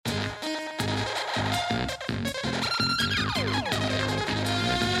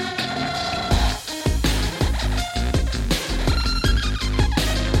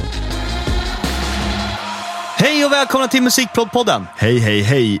och välkomna till Musikprodpodden. Hej, hej,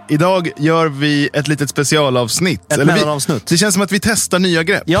 hej. Idag gör vi ett litet specialavsnitt. Ett mellanavsnitt. Det känns som att vi testar nya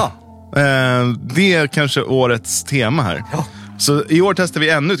grepp. Ja. Det är kanske årets tema här. Ja. Så i år testar vi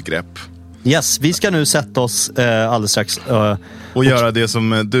ännu ett grepp. Yes, vi ska nu sätta oss alldeles strax. Och göra det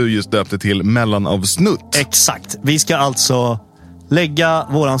som du just döpte till mellanavsnutt. Exakt. Vi ska alltså lägga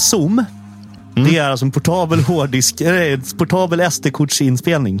våran Zoom. Det är alltså en portabel hårddisk, portabel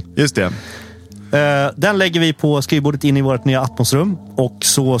SD-kortsinspelning. Just det. Den lägger vi på skrivbordet in i vårt nya Atmosrum. Och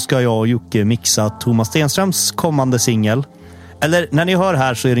så ska jag och Jocke mixa Thomas Stenströms kommande singel. Eller när ni hör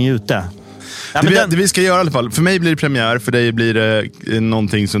här så är den ju ute. Ja, Det vi ska göra i alla fall. För mig blir det premiär, för dig blir det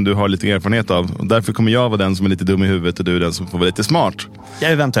någonting som du har lite erfarenhet av. Och därför kommer jag vara den som är lite dum i huvudet och du är den som får vara lite smart. Ja,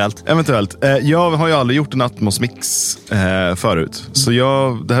 eventuellt. Jag har ju aldrig gjort en Atmos-mix förut. Så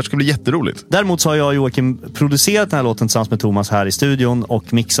det här ska bli jätteroligt. Däremot så har jag och Joakim producerat den här låten tillsammans med Thomas här i studion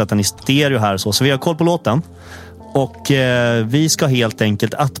och mixat den i stereo här. Så vi har koll på låten. Och vi ska helt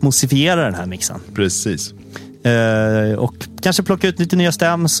enkelt atmosifiera den här mixen. Precis. Och kanske plocka ut lite nya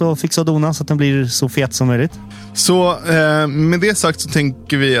stäms och fixa och dona så att den blir så fet som möjligt. Så med det sagt så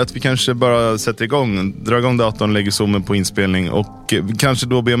tänker vi att vi kanske bara sätter igång, drar igång datorn, lägger zoomen på inspelning och kanske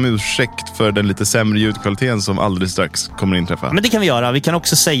då be om ursäkt för den lite sämre ljudkvaliteten som alldeles strax kommer att inträffa. Men det kan vi göra. Vi kan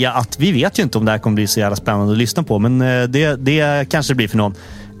också säga att vi vet ju inte om det här kommer bli så jävla spännande att lyssna på, men det kanske blir för någon,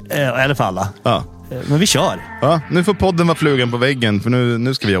 eller för alla. Ja. Men vi kör. Ja, nu får podden vara flugan på väggen, för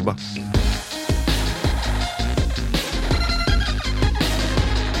nu ska vi jobba.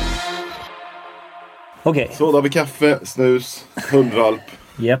 Okej. Så då har vi kaffe, snus, hundvalp.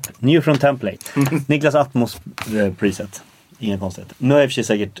 Japp, new from template. Niklas Atmos preset. Inget konstigt. Nu har jag i och för sig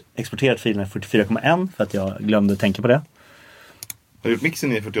säkert exporterat filen 44,1 för att jag glömde tänka på det. Har du gjort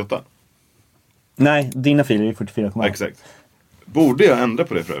mixen i 48? Nej, dina filer är 44,1. Exakt. Borde jag ändra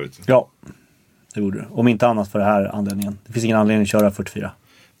på det för övrigt? Ja, det borde du. Om inte annat för det här anledningen. Det finns ingen anledning att köra 44.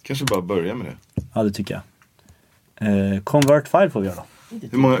 Kanske bara börja med det. Ja, det tycker jag. Convert file får vi göra då.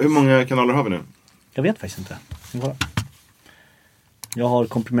 Hur många kanaler har vi nu? Jag vet faktiskt inte. Jag har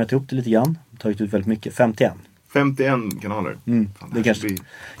komprimerat ihop det lite grann. Tagit ut väldigt mycket. 51. 51 kanaler. Fan, det kanske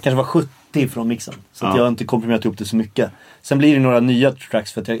var 70 från mixen. Så att jag har inte komprimerat ihop det så mycket. Sen blir det några nya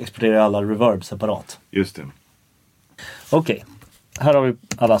tracks för att jag exporterar alla reverb separat. Just det. Okej. Här har vi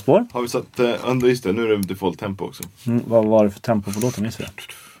alla spår. Har vi satt, just det, nu är det default tempo också. Vad var det för tempo på låten?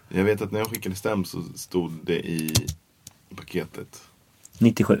 Jag vet att när jag skickade stäm så stod det i paketet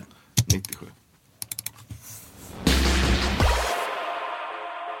 97. 97.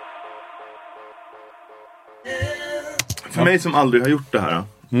 För mig som aldrig har gjort det här.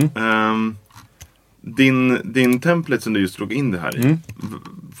 Din template som du just drog in det här i.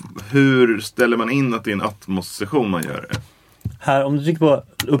 Hur ställer man in att det är en Atmos-session man gör det? Här, om du trycker på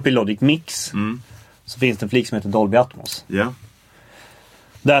upp i Logic Mix så finns det en flik som heter Dolby Atmos. Ja.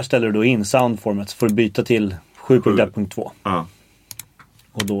 Där ställer du då in soundformat för att byta till 7.1.2. Ja.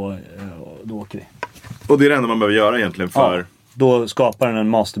 Och då åker vi. Och det är det enda man behöver göra egentligen för... Ja, då skapar den en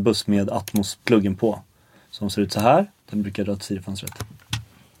masterbuss med Atmos-pluggen på. Som ser ut så här. Den brukar dra till sidofönstret.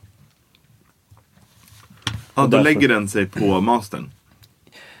 Ja, då lägger den sig på mastern.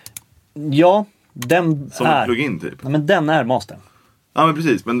 Ja, den som en plug-in typ. Ja, men den är mastern. Ja, men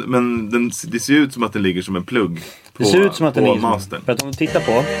precis. Men det ser ut som att den ligger som en plugg på, det ser ut som att den ligger mastern. För att om du tittar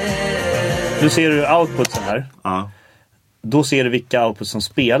på... Nu ser du outputsen här. Ja. Då ser du vilka outputs som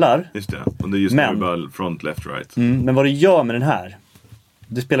spelar. Just det. Och det är just nu bara front, left, right. Men vad du gör med den här,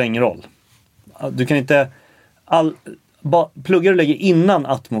 det spelar ingen roll. Du kan inte... pluggar du lägger innan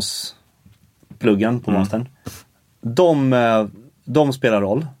Atmos-pluggen på mastern, de spelar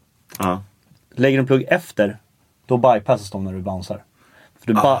roll. Ja. Lägger du en plugg efter, då bypassas de när du bouncear.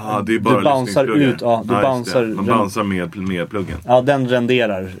 För det är bara du bouncear ut. Ja, du bouncear, man bouncear med pluggen. Ja, den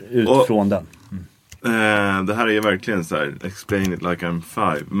renderar ut från den. Det här är ju verkligen så här, explain it like I'm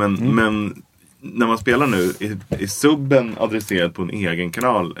 5. Men när man spelar nu, är subben adresserad på en egen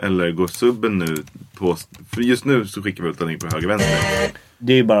kanal? Eller går subben nu på... För just nu så skickar vi ut den på höger-vänster.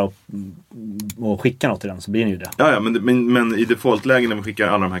 Det är ju bara att skicka något till den, så blir det ju det. Ja, men i default-lägen när vi skickar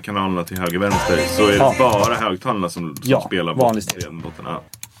alla de här kanalerna till höger-vänster så är det bara högtalarna som spelar botten.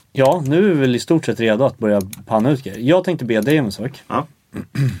 Ja, nu är vi väl i stort sett redo att börja panna ut grejer. Jag tänkte be dig om en sak. Ja.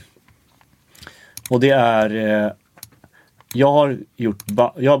 Och det är... Jag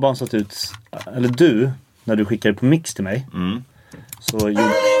har bounceat ut... Eller du, när du skickade på mix till mig, så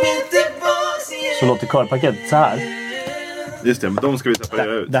låter körpaketet så här. Just det, men de ska vi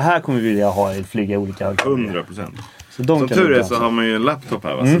separera ut. Det här kommer vi vilja ha i flyga olika högtalare. 100%. Så som tur är så har man ju en laptop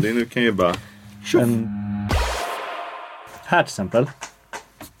här, va? Så det nu kan ju bara... Här till exempel.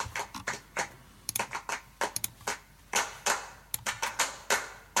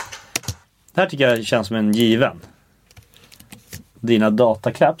 Det här tycker jag känns som en given. Dina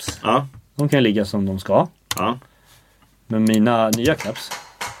dataklaps, Ja. de kan ligga som de ska. Ja. Men mina nya klaps,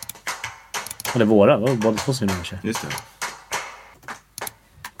 eller våra, båda två som vi kör. Just det.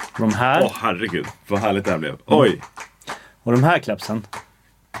 De här, Herregud, vad härligt det här blev. Oj! och de här klapsen,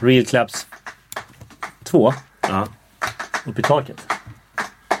 Real Claps 2, Ja. upp i taket.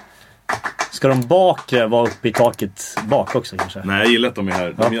 Ska de bakre vara uppe i taket bak också kanske? Nej, jag gillar att de är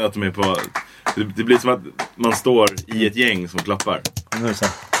här. De gillar att de är på... Det blir som att man står i ett gäng som klappar. Nu är det så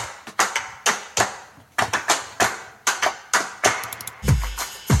här.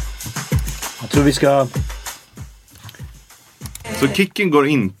 Jag tror vi ska... Så kicken går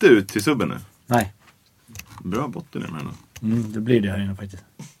inte ut till subben nu? Nej. Bra botten i den här nu. Det blir det här inne faktiskt.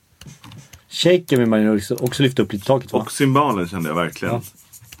 Shaken vill man ju också lyfta upp lite i taket, va? Och cymbalen kände jag verkligen. Ja.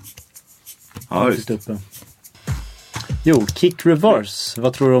 Ja, just. Uppe. Jo, kick reverse.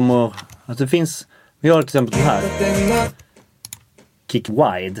 Vad tror du om att det finns... Vi har till exempel den här. Kick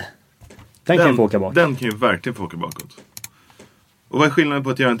wide. Den kan ju få åka bak. Den kan ju verkligen få åka bakåt. Och vad är skillnaden på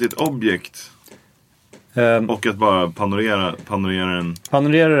att göra den till ett objekt och att bara panorera den?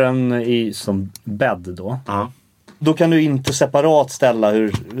 Panorera den som bädd då. Ja. Då kan du inte separat ställa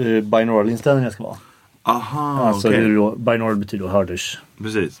hur binaural-inställningen ska vara. Aha, Alltså okej. hur binaural betyder hörders.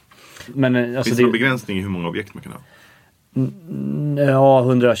 Precis. Men alltså Finns det någon begränsning i hur många objekt man kan ha? Ja,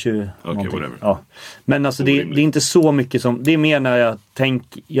 120. Okej, whatever. Ja. Men alltså det är inte så mycket som... Det är mer när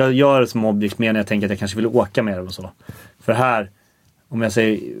jag gör det som objekt, mer när jag tänker att jag kanske vill åka med det och så. För här, om jag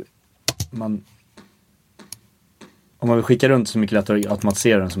säger... Om man vill skicka runt så mycket lättare att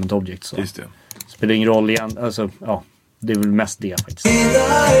automatisera den som ett objekt så. Just det. Spelar ingen roll igen. Alltså, ja. Det är väl mest det faktiskt.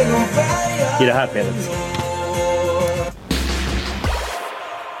 I det här spelet.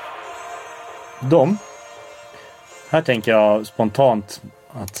 Här tänker jag spontant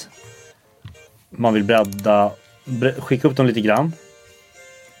att man vill skicka upp dem lite grann.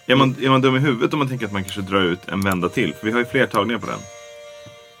 Är man dum i huvudet om man tänker att man kanske drar ut en vända till? För vi har ju fler tagningar på den.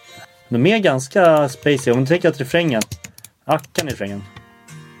 De är ganska spacey. Om man tänker att refrängen, ackan i refrängen,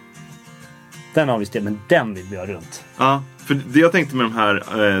 den har vi stel, men den vill vi ha runt. Ja, för det jag tänkte med de här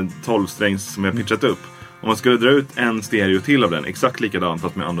 12-strängs som jag pitchat upp. Om man skulle dra ut en stereo till av den, exakt likadant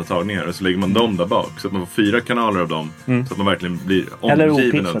fast med andra tagningar, och så lägger man dem där bak. Så att man får 4 kanaler av dem. Så att man verkligen blir eller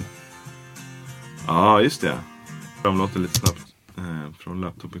omgiven. opitchad. Ja, just det. De låter lite snabbt från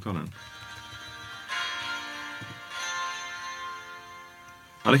laptop-högtalaren.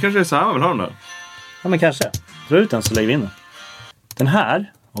 Ja, det kanske är så här man vill ha den där. Ja, men kanske. Dra ut den så lägger vi in den. Den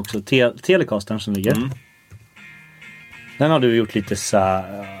här, också Telecastern som ligger. Den har du gjort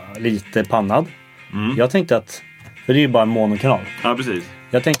lite pannad. Jag tänkte att, för det är ju bara en monokanal. Ja, precis.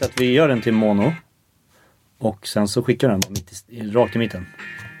 Jag tänkte att vi gör den till mono. Och sen så skickar den rakt i mitten.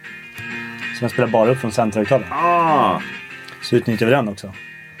 Så den spelar bara upp från centerhögtalaren. Ah! Så utnyttjar vi den också.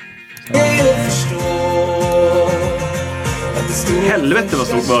 Helvete vad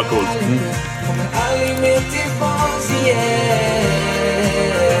stort bara coolt.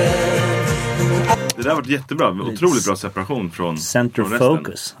 Det där har varit jättebra. Otroligt bra separation från Center från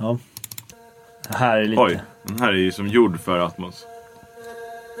focus. Ja. Det här är lite... Oj, den här är ju som gjord för Atmos.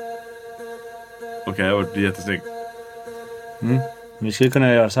 Okej, det har varit jättesnyggt. Vi skulle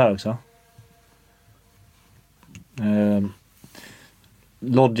kunna göra så här också.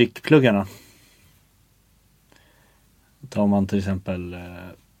 Logic-pluggarna. Tar man till exempel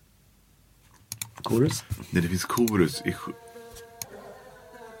chorus. Nej, det finns chorus i...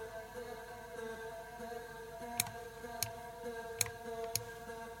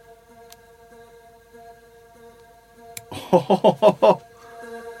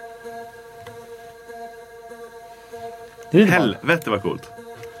 Helvete vad coolt.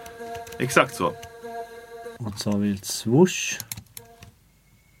 Exakt så. Och så har vi ett swoosh.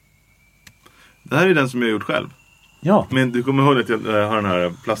 Det här är den som jag har gjort själv. Ja. Men du kommer ihåg att jag har den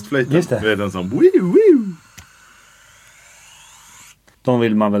här plastflöjten. Just det. Det är den som... Wii, wii. De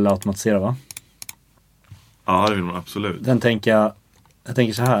vill man väl automatisera, va? Ja, det vill man absolut. Den tänker jag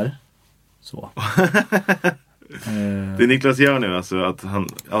tänker så här. Så. Det Niklas gör nu alltså att han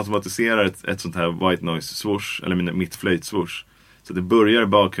automatiserar ett sånt här white noise swoosh, eller mitt flöjt swoosh. Så det börjar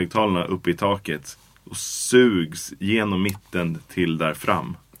bakhögtalarna uppe i taket och sugs genom mitten till där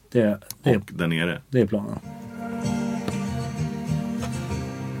fram. Och där nere. Det är planen.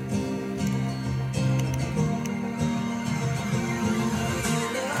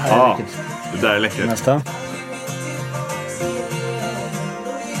 Ja, det där är läckert. Nästa.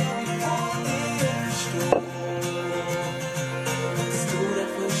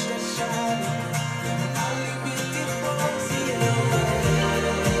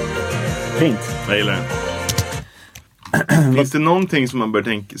 Fint. Jag gillar det. Finns det någonting som man bör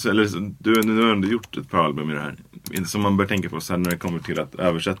tänka, eller du har ändå gjort ett par album i det här, som man bör tänka på sen när det kommer till att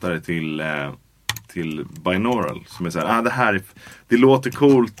översätta det till binaural, som är så här, det låter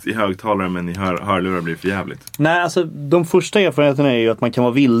coolt i högtalare men i hörlurar blir det för jävligt. Nej, alltså de första erfarenheterna är ju att man kan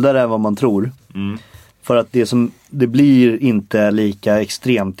vara vildare än vad man tror. För att det blir inte lika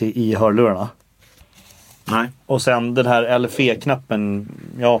extremt i hörlurarna. Nej. Och sen den här LFE-knappen,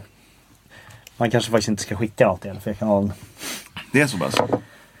 ja, man kanske faktiskt inte ska skicka allt i LFE-kanalen. Det är så bara så.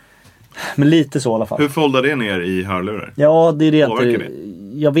 Men lite så i alla fall. Hur foldar det ner i hörlurar? Ja, det är det.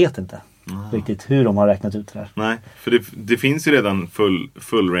 Jag vet inte riktigt hur de har räknat ut det här. Nej, för det finns ju redan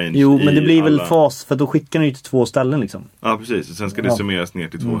full range. Jo, men det blir väl fas, för då skickar ni ju till 2 ställen liksom. Ja, precis. Och sen ska det summeras ner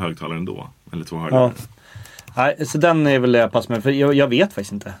till 2 högtalare ändå. Eller 2 hörlurar. Ja. Nej, så den är väl det jag passar med. För jag vet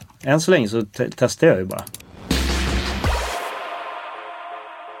faktiskt inte. Än så länge så testar jag ju bara.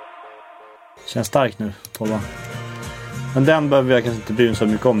 Känns stark nu, 12. Men den behöver jag kanske inte bry mig så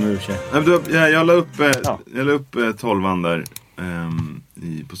mycket om nu. Jag la upp 12 där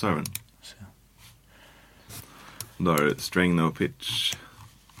på servern. Då har du string no pitch.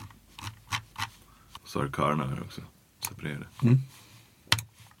 Så har du körna här också. Separerade.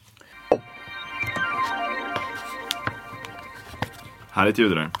 Härligt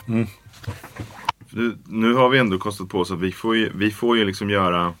ljud där. Nu har vi ändå kostat på så att vi får ju liksom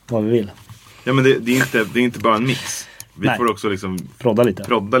göra vad vi vill. Ja, men det är inte bara en mix. Vi får också liksom prodda lite.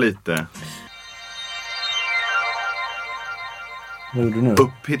 Vad gjorde du nu?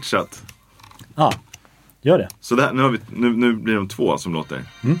 Upppitchat. Ja, gör det. Så det här, nu blir de 2 som låter.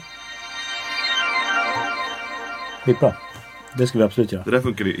 Skitbra. Det ska vi absolut göra. Det där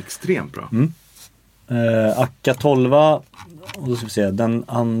funkar ju extremt bra. Akka 12. Och då ska vi se. Den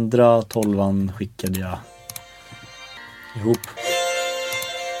andra 12 skickade jag ihop.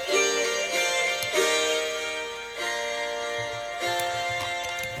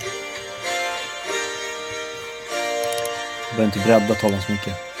 Jag behöver inte bredda 12 så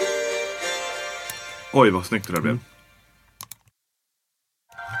mycket. Oj, vad snyggt det där blev.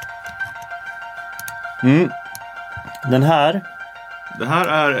 Den här. Det här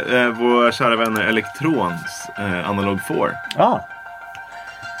är våra kära vänner Electrons Analog 4. Ja.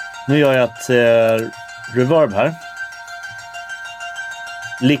 Nu gör jag ett reverb här.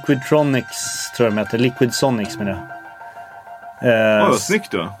 Liquidtronics tror jag de heter. Liquid Sonics menar jag. Vad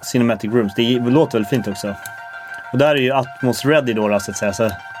snyggt då. Cinematic Rooms. Det låter väl fint också. Och där är ju Atmos ready då så att säga.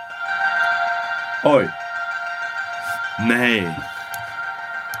 Så. Oj. Nej.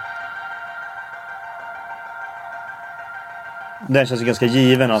 Den känns ju ganska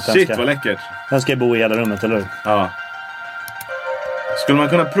given att shit, vad läckert. Den ska bo i hela rummet, eller hur? Ja. Skulle man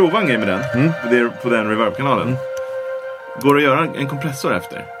kunna prova en grej med den? På den reverb-kanalen? Går det att göra en kompressor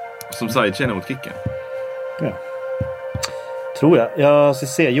efter? Som sidechainer mot kicken? Ja. Tror jag. Jag ska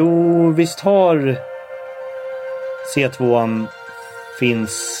se. Jo, visst har C2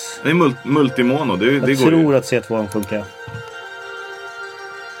 finns... Det är multimono. Det jag går tror ju. Att C2 funkar.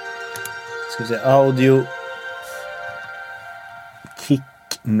 Ska vi se. Audio... Kick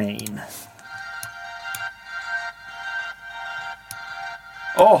main.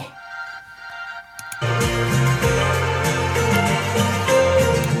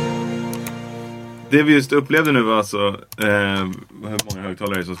 Det vi just upplevde nu var alltså hur många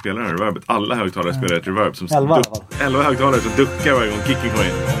högtalare som spelar det här reverbet. Alla högtalare spelar ett reverb som 11 högtalare som duckar varje gång kicken kommer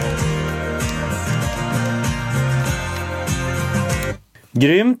in.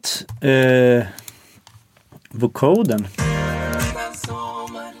 Grymt. Vocoden.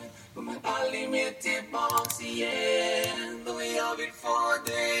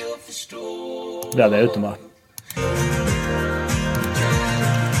 Bläddrar ut den bara.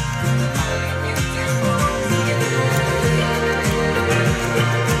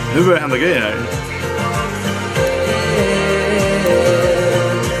 Nu börjar det hända grejer här.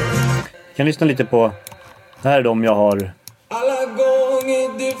 Jag kan lyssna lite på. Det här är de jag har. Alla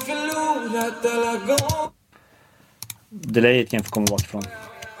gånger du förlorat, alla gånger. Delayet kan jag få komma bakifrån.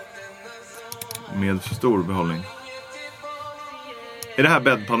 Med för stor behållning. Är det här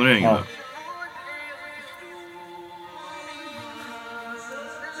bäddpanoreringen? Ja.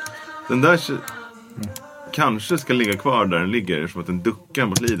 Den där kanske ska ligga kvar där den ligger, som att den duckar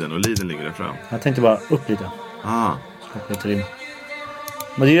mot liden och liden ligger där fram. Jag tänkte bara upp lite. Skapa lite rim.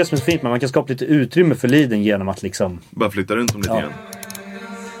 Men det är det som är så fint, men man kan skapa lite utrymme för liden genom att liksom... Bara flytta runt dem lite grann.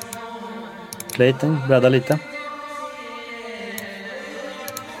 Clayton, bredda lite.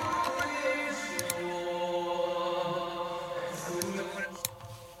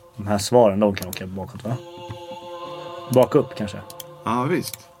 De här svaren, de kan åka bakåt, va? Baka upp kanske. Ja,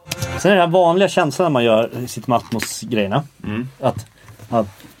 visst. Sen är det den vanliga känslan när man gör sitt med Atmos-grejerna. Att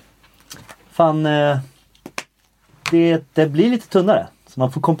fan, det blir lite tunnare. Så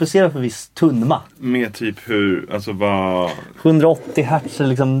man får kompensera för viss tunnma. Med typ hur, alltså vad... 180 hertz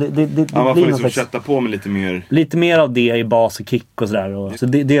liksom. Det man blir får liksom slags, sätta på med lite mer... Lite mer av det i bas och kick och sådär. Så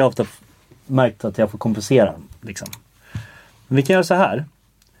det är jag ofta märkt att jag får kompensera. Liksom. Men vi kan göra så här.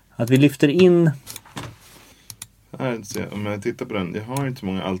 Att vi lyfter in... Om jag tittar på den. Jag har inte så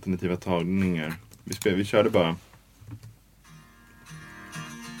många alternativa tagningar. Vi körde bara.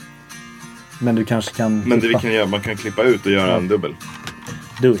 Men du kanske kan... Men det vi kan göra, man kan klippa ut och göra en dubbel.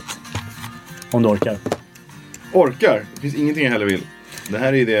 Do it. Om du orkar. Orkar? Det finns ingenting jag heller vill. Det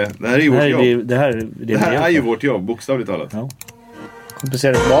här är ju det. Det här är ju vårt jobb. Det här är ju vårt jobb, bokstavligt talat. Ja.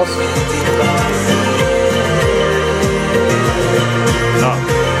 Kompensera för bas. Ja.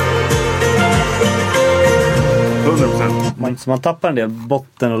 100%. Så man tappar en del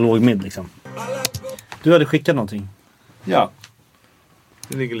botten och låg mid liksom. Du hade skickat någonting. Ja.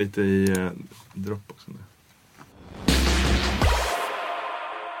 Det ligger lite i Dropboxen.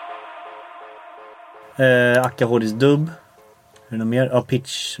 Akka Hårdis dubb. Är det något mer? Ja,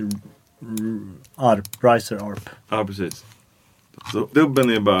 pitch. Riser arp. Ja, precis. Så dubben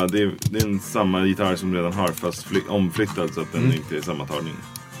är bara, det är en samma gitarr som redan har, fast omflyttad så att den inte är samma tagning.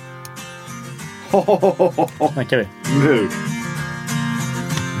 Snackar vi? Nu!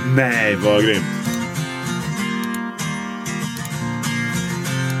 Nej, vad grymt!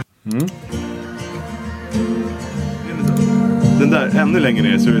 Den där, ännu längre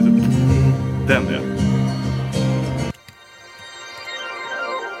ner så är det typ... Den är.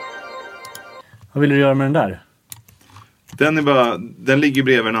 Vad vill du göra med den där? Den ligger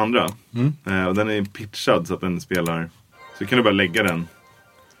bredvid den andra. Och den är pitchad så att den spelar. Så kan du bara lägga den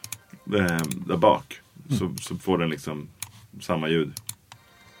där bak. Så får den liksom samma ljud.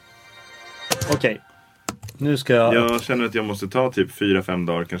 Okej. Nu ska jag... Jag känner att jag måste ta typ 4-5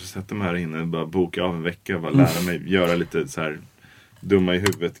 dagar. Kanske sätta mig här inne. Bara boka av en vecka. Bara lära mig göra lite så här dumma i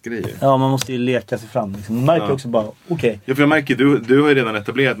huvudet grejer. Ja, man måste ju leka sig fram liksom. Man märker också bara, okej. Ja, för jag märker, du har ju redan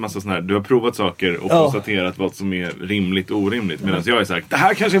etablerat massa sådana här. Du har provat saker och konstaterat vad som är rimligt och orimligt. Medan jag är sagt, det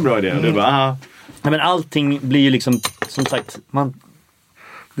här kanske är en bra idé. Och du bara, aha. Nej, men allting blir ju liksom, som sagt,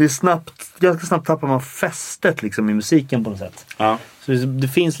 det är ganska snabbt tappar man fästet liksom i musiken på något sätt. Ja. Så det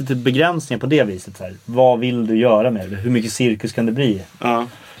finns lite begränsningar på det viset. Så här. Vad vill du göra med det? Hur mycket cirkus kan det bli? Ja.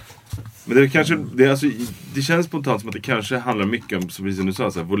 Men det känns spontant som att det kanske handlar mycket om, som du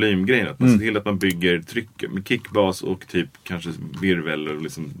sa, så här, volymgrejen. Att man ser till att man bygger tryck med kickbas och typ kanske virvel och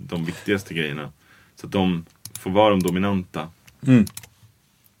liksom de viktigaste grejerna. Så att de får vara de dominanta.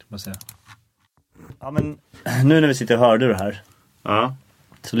 Ja, men nu när vi sitter och hörde det här. Ja.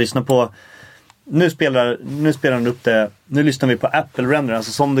 Så lyssna på... Nu spelar den upp det... Nu lyssnar vi på Apple Render,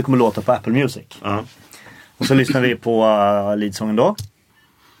 alltså som det kommer låta på Apple Music. Ja. Och så lyssnar vi på leadsången då.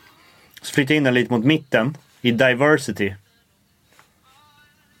 Så flyttar jag in den lite mot mitten i Diversity.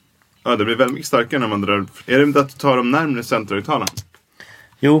 Ja, det blir väldigt mycket starkare när man drar... Är det inte att ta dem närmare centerhögtalaren?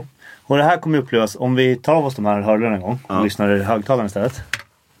 Jo, och det här kommer upplevas om vi tar av oss de här hörlurarna en gång och lyssnar i högtalaren istället.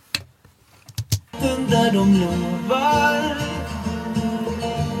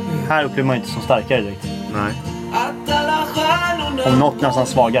 Här upplever man inte så starkare direkt. Nej. Om något nästan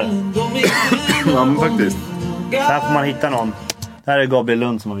svagare. Ja, men faktiskt. Så här får man hitta någon. Det här är Gabriel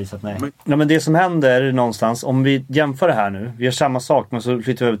Lund som har visat mig. Ja, men det som händer någonstans, om vi jämför det här nu. Vi gör samma sak, men så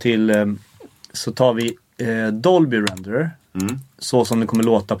flyttar vi över till... Så tar vi Dolby Renderer. Så som det kommer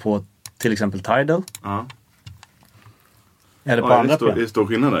låta på till exempel Tidal. Ja. Eller på andra program. Det är stor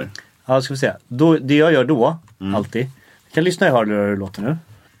skillnad där. Ja, ska vi se. Det jag gör då, alltid. Vi kan lyssna i hörlurar hur det låter nu.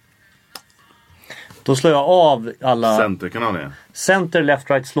 Då slår jag av alla... Centerkanaler, ja. Center, left,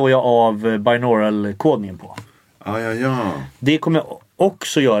 right slår jag av binaural-kodningen på. Ja. Det kommer jag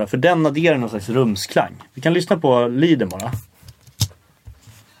också göra, för den adderar någon slags rumsklang. Vi kan lyssna på leaden bara.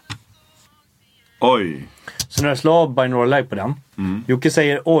 Oj. Så när jag slår av binaural lag på den. Jocke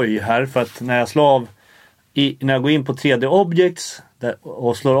säger oj här, för att när jag slår av... när jag går in på 3D Objects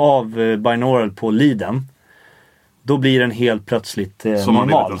och slår av binaural på leaden, då blir den helt plötsligt som normal. man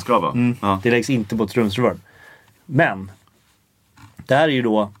vet den ska vara. Ja. Det läggs inte på ett rumsreverb. Men det här är ju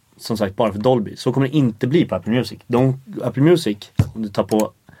då som sagt bara för Dolby. Så kommer det inte bli på Apple Music. Apple Music, om du tar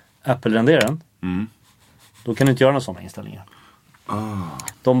på Apple-renderaren, då kan du inte göra några sådana inställningar.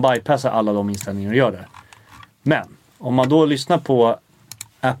 De bypassar alla de inställningar och gör det. Men om man då lyssnar på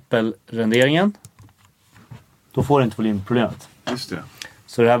Apple-renderingen, då får du inte volymproblemet. Just det.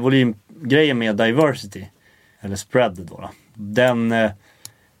 Så det här volymgrejen med diversity, eller spread då,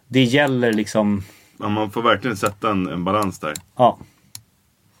 det gäller liksom... Ja, man får verkligen sätta en balans där. Ja.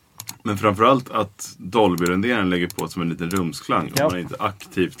 Men framförallt att Dolby-renderaren lägger på som en liten rumsklang. Ja. Om man inte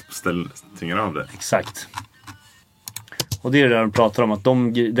aktivt stänger av det. Exakt. Och det är det där de pratar om. Att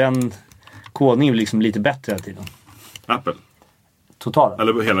den kodningen är liksom lite bättre hela tiden. Apple. Totala.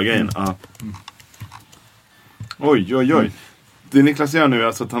 Eller hela grejen. Oj. Det Niklas gör nu är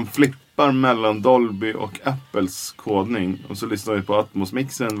alltså att han flippar mellan Dolby och Apples kodning. Och så lyssnar vi på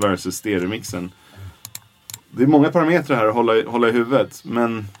Atmos-mixen versus stereo-mixen. Det är många parametrar här att hålla i huvudet.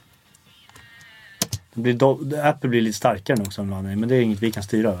 Men... Apple blir lite starkare nu också. Men det är inget vi kan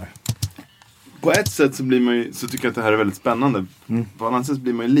styra över. På ett sätt så tycker jag att det här är väldigt spännande. På annat sätt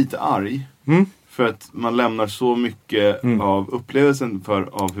blir man ju lite arg. För att man lämnar så mycket av upplevelsen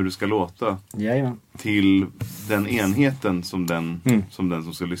av hur det ska låta. Jajamän. Till den enheten som den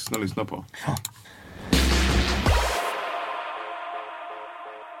som ska lyssna på. Ja.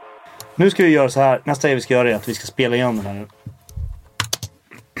 Nu ska vi göra så här. Nästa grej vi ska göra är att vi ska spela igenom den här nu.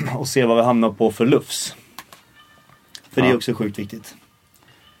 Och se vad vi hamnar på för lufs. För det är också sjukt viktigt.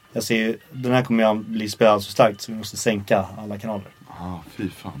 Jag ser, den här kommer jag bli spelad så starkt så vi måste sänka alla kanaler. Fy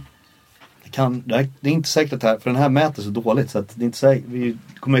fan. Det är inte säkert att för den här mäter så dåligt så att det är inte säkert. Vi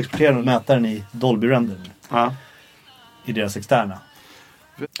kommer exportera mätaren i Dolby Render i deras externa.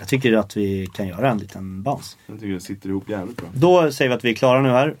 Jag tycker att vi kan göra en liten bounce. Jag tycker det sitter ihop jävligt bra. Då säger vi att vi är klara nu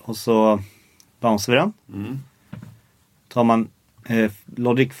här och så bouncear vi den. Tar man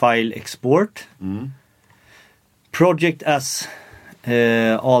Logic File Export. Project as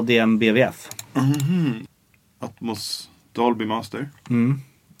ADM BVF. Atmos Dolby Master.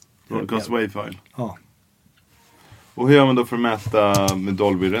 Broadcast Wave-file. Ja. Och hur gör man då för att mäta med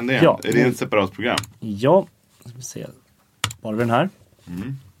Dolby-rendering? Ja. Är det ett separat program? Ja, ska vi se. Bara den här.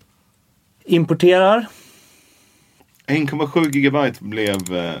 Importerar. 1,7 gigabyte blev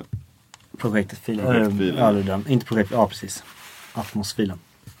projektfilen. Inte projekt, ja precis. Atmos-filen.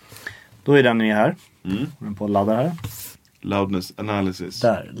 Då är den med här. Den på att ladda här. Loudness Analysis.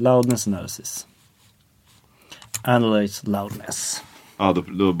 Där, Loudness Analysis. Analyze Loudness. Ja,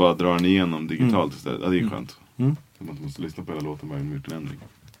 då bara drar den igenom digitalt istället. Ja, det är skönt. Så man måste lyssna på hela låten bara en muteländring.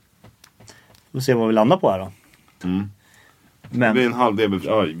 Vi får se vad vi landar på här då. Men... Det blir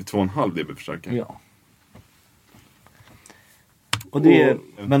 2,5 dB förstärkare. Ja. Och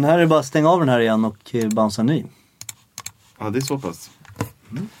men här är det bara att stänga av den här igen och bounce en ny. Ja, det är så pass.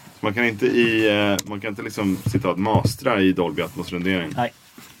 Man kan inte liksom citat mastra i Dolby Atmos-rendering. Nej.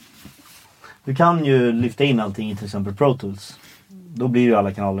 Du kan ju lyfta in allting i till exempel Pro Tools. Då blir ju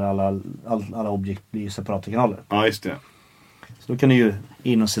alla kanaler, alla objekt blir ju separata kanaler. Ja, just det. Så då kan du ju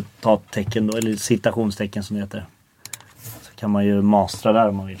in och citattecken då, eller citationstecken som det heter. Så kan man ju mastra där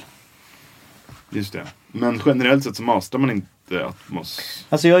om man vill. Just det. Men generellt sett så mastrar man inte Atmos.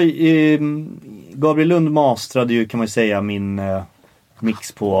 Alltså Gabriel Lund mastrade ju kan man säga min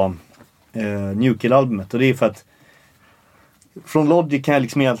mix på Newkill-albumet. Och det är för att från Logic kan jag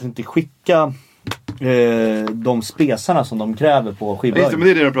liksom egentligen inte skicka de spesarna som de kräver på skivbolaget. Men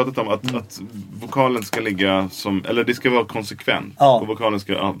det är det jag har pratat om. Att vokalen ska ligga som... Eller det ska vara konsekvent. Ja. Och vokalen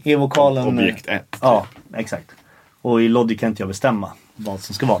ska... Är vokalen, objekt 1. Ja, exakt. Och i Logic kan inte jag bestämma vad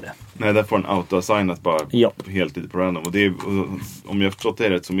som ska vara det. Nej, där får en auto-assignat bara helt lite på random. Och om jag har förstått det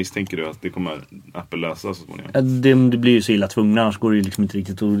rätt så misstänker du att det kommer Apple lösa så småningom. Det blir ju så illa tvungna, annars går det ju liksom inte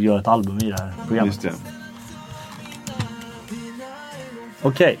riktigt att göra ett album i det här programmet. Just det.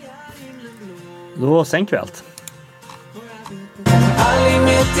 Okej. Då sänker vi allt.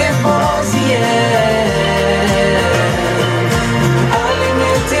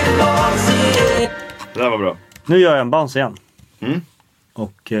 Det där var bra. Nu gör jag en bounce igen.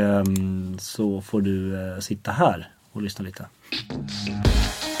 Och så får du sitta här och lyssna lite.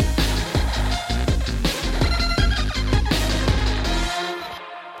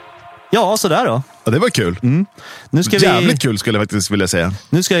 Ja, sådär då. Ja, det var kul. Nu ska jävligt kul skulle jag faktiskt vilja säga.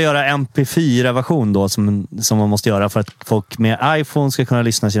 Nu ska jag göra MP4-version då som man måste göra för att folk med iPhone ska kunna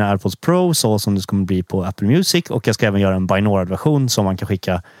lyssna sina AirPods Pro så som det kommer bli på Apple Music. Och jag ska även göra en binaural-version som man kan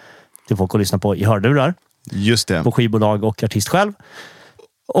skicka till folk att lyssna på i hörlurar. Just det. På skivbolag och artist själv.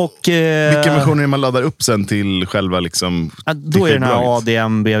 Och, vilka versioner man laddar upp sen till själva liksom... Då är den här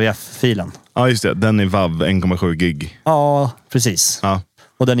ADM BVF-filen. Ja, just det. Den är WAV 1,7 gig. Ja, precis. Ja.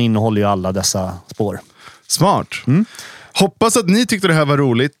 Och den innehåller ju alla dessa spår. Smart. Hoppas att ni tyckte det här var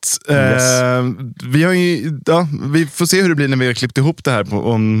roligt. Yes. Vi får se hur det blir när vi har klippt ihop det här.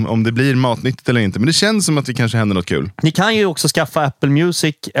 Om det blir matnyttigt eller inte. Men det känns som att det kanske händer något kul. Ni kan ju också skaffa Apple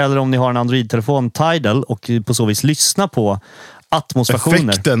Music. Eller om ni har en Android-telefon, Tidal. Och på så vis lyssna på Atmos-versioner.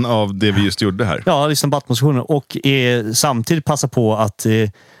 Effekten av det vi just gjorde här. Ja, lyssna på Atmos-versioner. Och samtidigt passa på att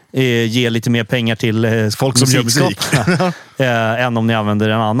ge lite mer pengar till folk som gör musik. Än om ni använder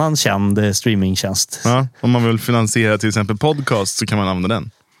en annan känd streamingtjänst. Ja, om man vill finansiera till exempel podcast så kan man använda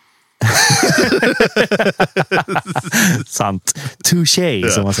den. Sant. Touché,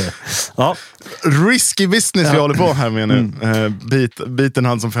 som man säger. Ja. Risky business vi håller på här med nu. Biten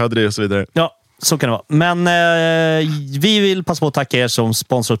han som föder det och så vidare. Ja, så kan det vara. Men vi vill passa på att tacka er som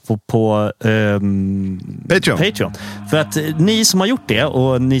sponsrat på Patreon. För att ni som har gjort det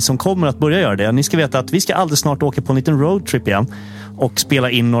och ni som kommer att börja göra det, ni ska veta att vi ska alldeles snart åka på en liten roadtrip igen och spela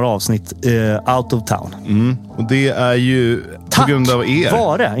in några avsnitt out of town. Och det är ju på grund av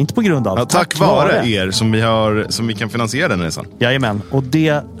er. Inte på grund av. Ja, tack vare er som vi kan finansiera den resan. Jajamän, och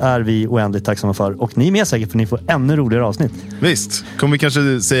det är vi oändligt tacksamma för. Och ni är med säkert för ni får ännu roligare avsnitt. Visst, kommer vi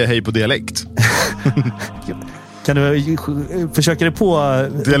kanske säga hej på dialekt? Kan du försöka dig på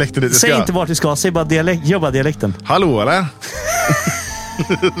dialekten? Säg inte vart du ska, säg bara gör bara dialekten. Hallå eller?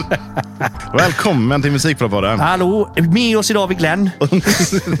 Välkommen till Musikpratpodden. Hallå, med oss idag vid Glenn.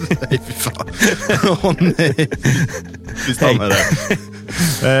 Nej, fy fan. Nej. Vi stannar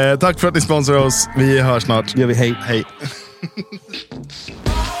där. Tack för att ni sponsrar oss. Vi hörs snart. Gör vi, hej. Hej.